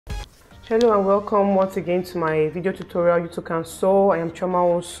Hello and welcome once again to my video tutorial youtoocansew. I am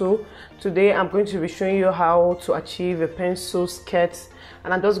Youtoocansew. Today I'm going to be showing you how to achieve a pencil skirt,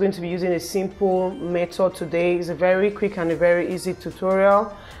 and I'm just going to be using a simple method today. It's a very quick and a very easy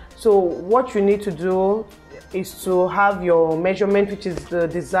tutorial. So what you need to do is to have your measurement, which is the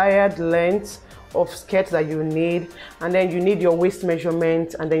desired length of skirt that you need, and then you need your waist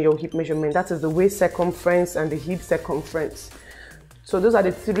measurement and then your hip measurement. That is the waist circumference and the hip circumference. So those are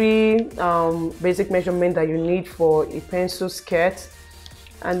the three basic measurements that you need for a pencil skirt.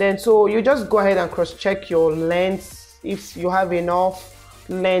 And then so you just go ahead and cross-check your length if you have enough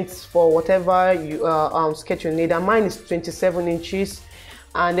length for whatever skirt you need. And mine is 27 inches,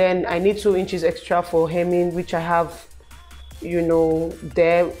 and then I need 2 inches extra for hemming, which I have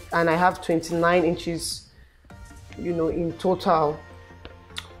there, and I have 29 inches in total.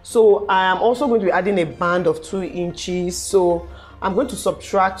 So I am also going to be adding a band of 2 inches. So I'm going to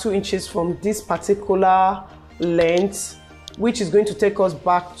subtract 2 inches from this particular length, which is going to take us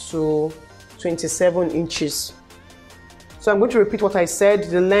back to 27 inches. So I'm going to repeat what I said.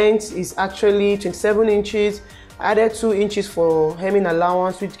 The length is actually 27 inches. I added 2 inches for hemming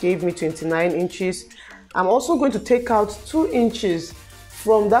allowance, which gave me 29 inches. I'm also going to take out 2 inches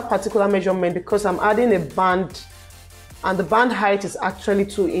from that particular measurement because I'm adding a band, and the band height is actually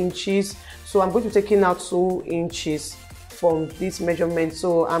 2 inches. So I'm going to be taking out 2 inches from this measurement.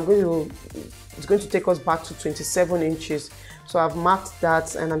 So it's going to take us back to 27 inches. So I've marked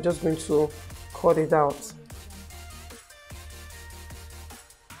that, and I'm just going to cut it out.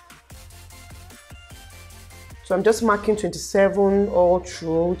 So I'm just marking 27 all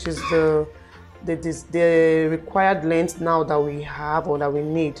through, which is the required length now that we have or that we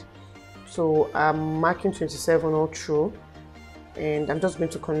need. So I'm marking 27 all through, and I'm just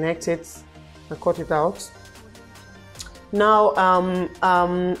going to connect it and cut it out. Now I'm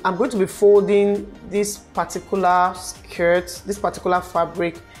going to be folding this particular skirt, this particular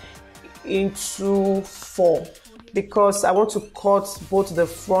fabric, into 4 because I want to cut both the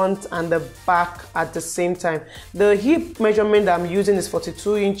front and the back at the same time. The hip measurement that I'm using is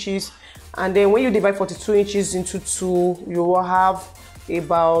 42 inches, and then when you divide 42 inches into 2, you will have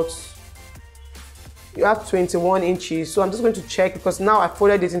 21 inches. So I'm just going to check, because now I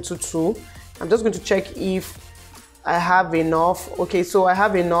folded it into 2. I'm just going to check if I have enough. Okay, so I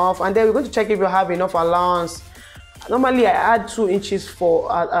have enough, and then we're going to check if you have enough allowance. Normally I add 2 inches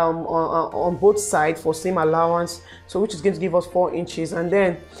for on both sides for seam allowance, so which is going to give us 4 inches, and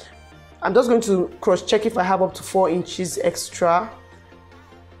then I'm just going to cross check if I have up to 4 inches extra,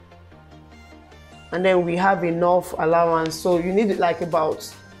 and then we have enough allowance. So you need like about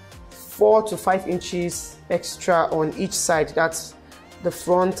 4 to 5 inches extra on each side. That's the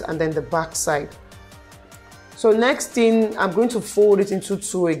front and then the back side. So next thing, I'm going to fold it into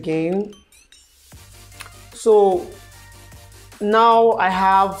 2 again. So now I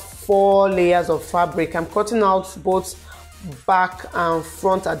have 4 layers of fabric. I'm cutting out both back and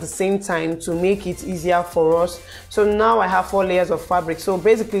front at the same time to make it easier for us. So now I have 4 layers of fabric. So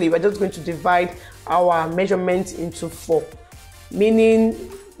basically we're just going to divide our measurement into 4, meaning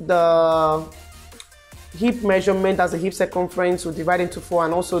the hip measurement as the hip circumference will divide into 4,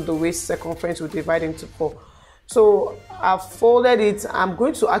 and also the waist circumference will divide into 4. So I've folded it. I'm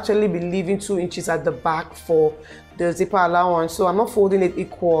going to actually be leaving 2 inches at the back for the zipper allowance. So I'm not folding it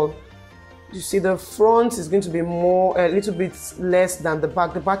equal. You see, the front is going to be a little bit less than the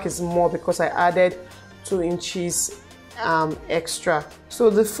back. The back is more because I added 2 inches extra. So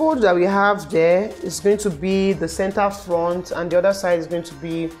the fold that we have there is going to be the center front, and the other side is going to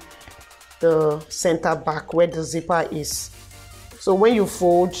be the center back where the zipper is. So when you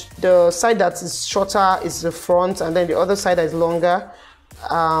fold, the side that is shorter is the front, and then the other side that is longer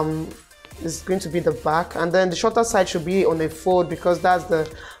is going to be the back, and then the shorter side should be on a fold because that's the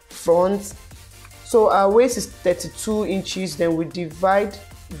front. So our waist is 32 inches, then we divide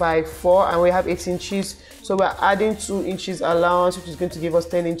by 4 and we have 8 inches. So we're adding 2 inches allowance, which is going to give us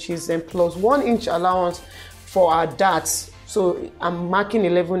 10 inches, and plus 1 inch allowance for our darts. So I'm marking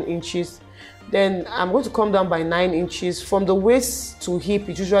 11 inches. Then I'm going to come down by 9 inches. From the waist to hip,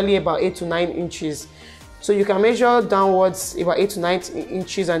 it's usually about 8 to 9 inches. So you can measure downwards about 8 to 9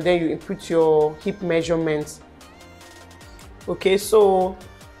 inches, and then you input your hip measurements. Okay, so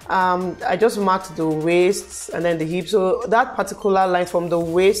I just marked the waist and then the hip. So that particular line from the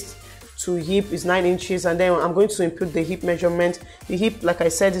waist to hip is 9 inches, and then I'm going to input the hip measurement. The hip, like I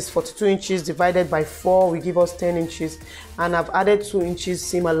said, is 42 inches divided by 4 will give us 10 inches, and I've added 2 inches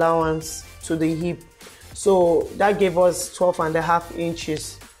seam allowance to the hip, so that gave us 12.5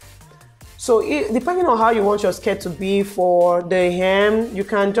 inches. So depending on how you want your skirt to be, for the hem, you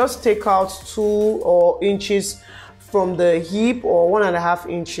can just take out 2 inches from the hip, or 1.5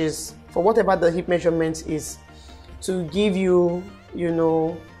 inches for whatever the hip measurement is, to give you, you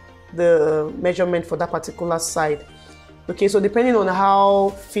know, the measurement for that particular side. Okay, so depending on how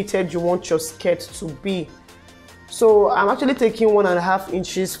fitted you want your skirt to be. So I'm actually taking 1.5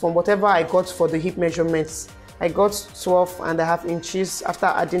 inches from whatever I got for the hip measurements. I got 12.5 inches after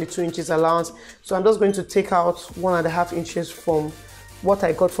adding the 2 inches allowance. So I'm just going to take out 1.5 inches from what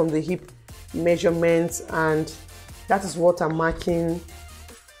I got from the hip measurements, and that is what I'm marking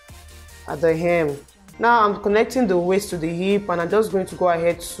at the hem. Now I'm connecting the waist to the hip, and I'm just going to go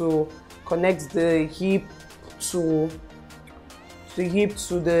ahead to connect the hip to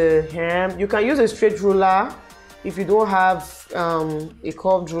the hem. You can use a straight ruler if you don't have a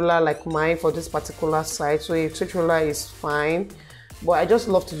curved ruler like mine for this particular side. So a straight ruler is fine, but I just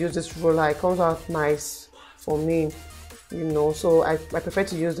love to use this ruler. It comes out nice for me, you know, so I prefer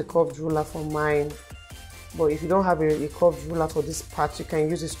to use the curved ruler for mine. But if you don't have a curved ruler for this part, you can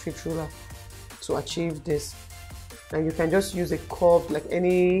use a straight ruler to achieve this. And you can just use a curved, like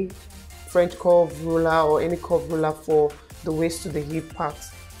any French curved ruler or any curved ruler for the waist to the hip part.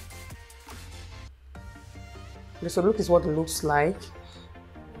 Okay, so look is what it looks like.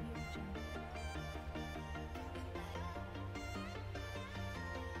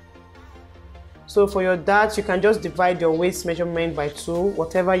 So for your darts, you can just divide your waist measurement by 2,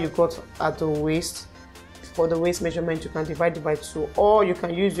 whatever you got at the waist. For the waist measurement, you can divide it by 2, or you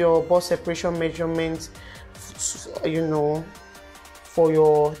can use your bust separation measurement, you know, for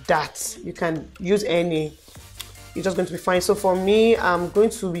your darts. You can use any, it's just going to be fine. So for me, I'm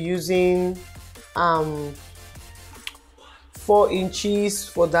going to be using 4 inches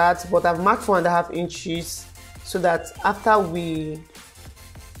for that, but I've marked 4.5 inches so that after we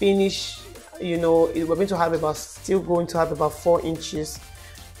finish, you know, we're going to have about, still going to have about 4 inches.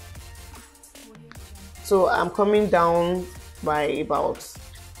 So I'm coming down by about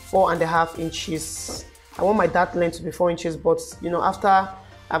 4.5 inches. I want my dart length to be 4 inches, but you know, after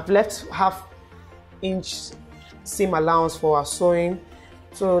I've left ½ inch seam allowance for our sewing.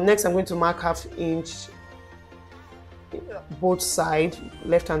 So next I'm going to mark ½ inch both sides,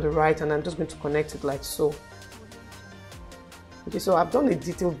 left and the right, and I'm just going to connect it like so. Okay, so I've done a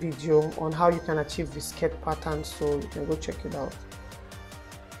detailed video on how you can achieve the skirt pattern, so you can go check it out.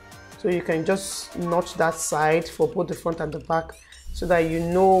 So you can just notch that side for both the front and the back so that you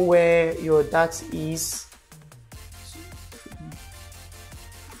know where your dart is.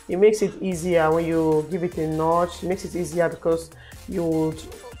 It makes it easier when you give it a notch. It makes it easier because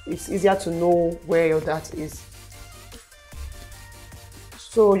it's easier to know where your dart is.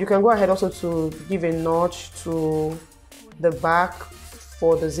 So you can go ahead also to give a notch to the back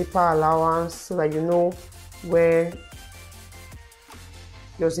for the zipper allowance so that you know where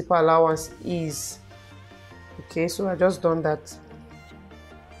your zipper allowance is. Okay, so I just done that.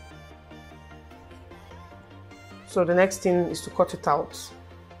 So the next thing is to cut it out.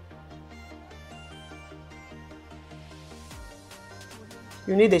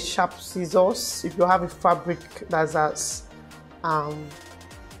 You need a sharp scissors. If you have a fabric that's as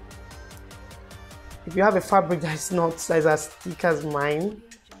if you have a fabric that is not as thick as mine,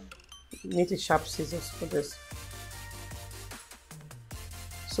 you need a sharp scissors for this.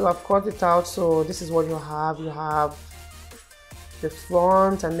 So I've cut it out. So this is what you have. You have the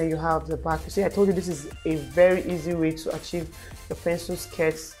front and then you have the back. You see, I told you this is a very easy way to achieve your pencil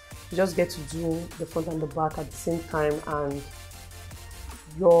skirts. You just get to do the front and the back at the same time and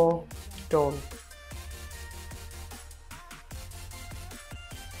you're done.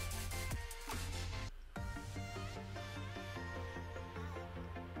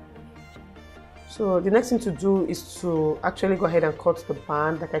 So the next thing to do is to actually go ahead and cut the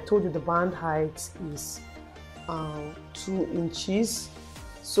band. Like I told you, the band height is 2 inches.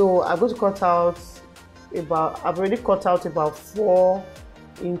 So I'm going to cut out about, I've already cut out about 4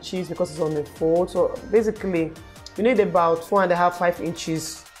 inches because it's on the fold. So basically you need about 4.5, 5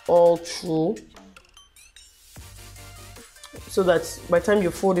 inches all through, so that by the time you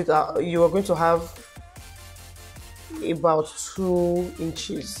fold it out, you are going to have about 2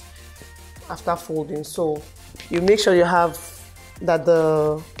 inches after folding. So you make sure you have that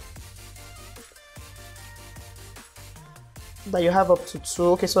you have up to 2.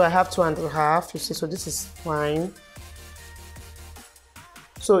 Okay, so I have 2.5. You see, so this is fine.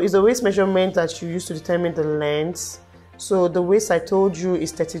 So it's the waist measurement that you use to determine the length. So the waist I told you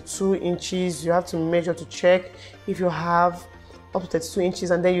is 32 inches. You have to measure to check if you have up to 32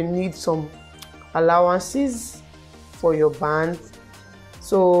 inches, and then you need some allowances for your band.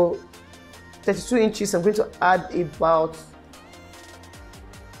 So 32 inches, I'm going to add about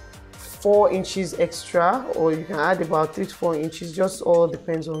 4 inches extra, or you can add about 3 to 4 inches, just all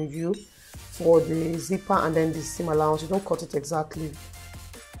depends on you, for the zipper and then the seam allowance. You don't cut it exactly.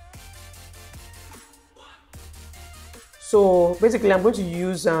 So basically I'm going to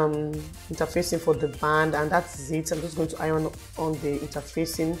use interfacing for the band, and that's it. I'm just going to iron on the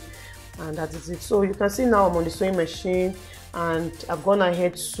interfacing, and that is it. So you can see now I'm on the sewing machine, and I've gone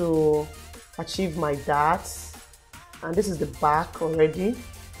ahead to achieve my darts, and this is the back already.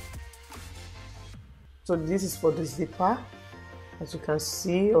 So this is for the zipper, as you can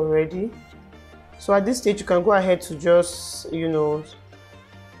see already. So at this stage you can go ahead to just, you know,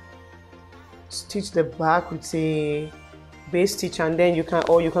 stitch the back with a base stitch, and then you can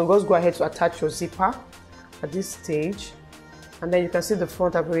just go ahead to attach your zipper at this stage. And then you can see the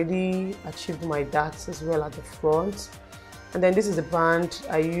front, I've already achieved my darts as well at the front. And then this is the band.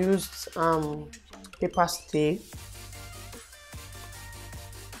 I used paper stay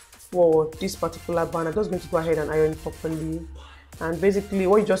for this particular band. I'm just going to go ahead and iron it properly. And basically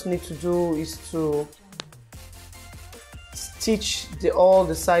what you just need to do is to stitch all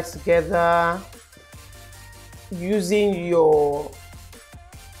the sides together using your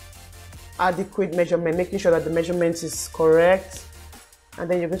adequate measurement, making sure that the measurement is correct. And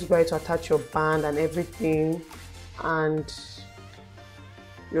then you're going to go ahead to attach your band and everything, and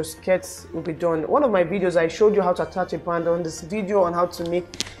your skirts will be done. One of my videos, I showed you how to attach a band. On this video on how to make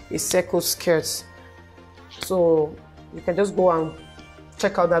a circle skirt, so you can just go and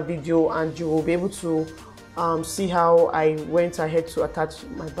check out that video and you will be able to see how I went ahead to attach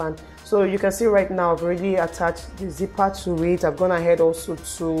my band. So you can see right now I've already attached the zipper to it. I've gone ahead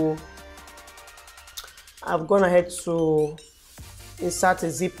to insert a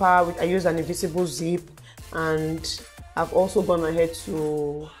zipper. I used an invisible zip, and I've also gone ahead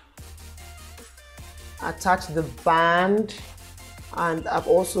to attach the band, and I've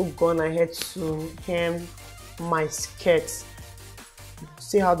also gone ahead to hem my skirt.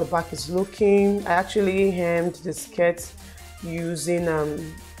 See how the back is looking. I actually hemmed the skirt using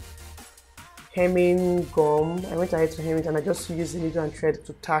hemming gum. I went ahead to hem it, and I just used the needle and thread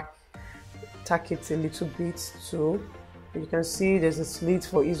to tack it a little bit too. You can see there's a slit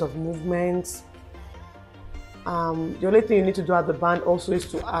for ease of movement. The only thing you need to do at the band also is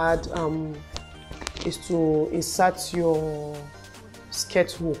to add is to insert your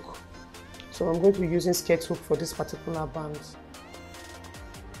skirt hook. So I'm going to be using skirt hook for this particular band,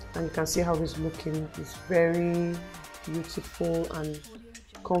 and you can see how it's looking. It's very beautiful and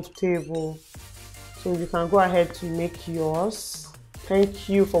comfortable. So you can go ahead to make yours. Thank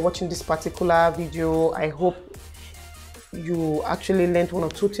you for watching this particular video. I hope you actually learned 1 or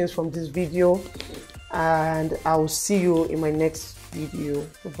 2 things from this video, and I will see you in my next video.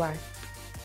 Bye bye.